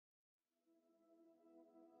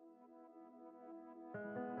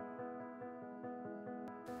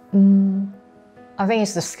I think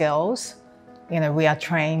it's the skills. We are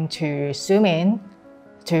trained to zoom in,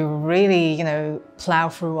 to really, plow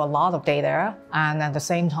through a lot of data. And at the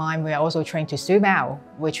same time, we are also trained to zoom out,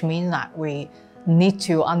 which means that we need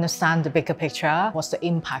to understand the bigger picture, what's the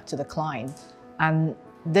impact to the client. And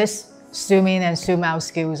this zoom in and zoom out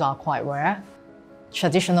skills are quite rare.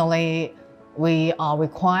 Traditionally, we are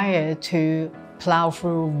required to plow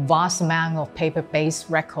through vast amount of paper-based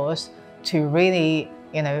records to really,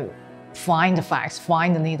 find the facts,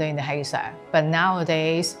 find the needle in the haystack. But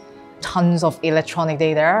nowadays, tons of electronic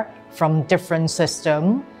data from different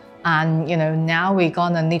systems. And now we're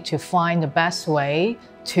gonna need to find the best way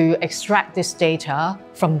to extract this data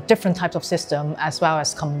from different types of systems, as well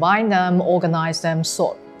as combine them, organize them,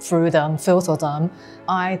 sort through them, filter them.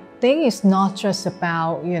 I think it's not just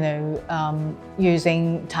about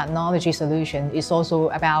using technology solutions. It's also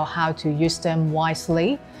about how to use them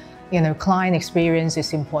wisely. Client experience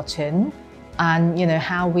is important, and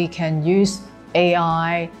how we can use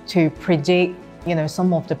AI to predict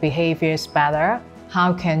some of the behaviors better.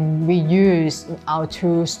 How can we use our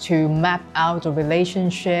tools to map out the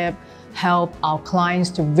relationship, help our clients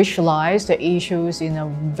to visualize the issues in a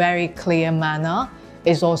very clear manner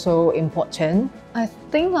is also important. I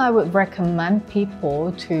think I would recommend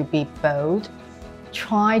people to be bold.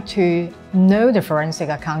 Try to know the forensic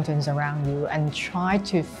accountants around you and try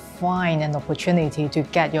to find an opportunity to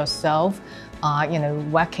get yourself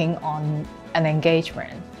working on an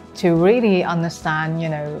engagement, to really understand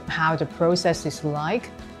how the process is like,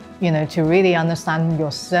 to really understand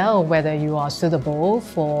yourself whether you are suitable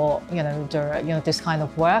for this kind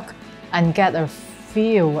of work, and get a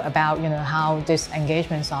feel about how these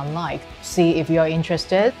engagements are like. See if you're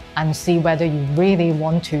interested and see whether you really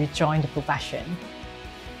want to join the profession.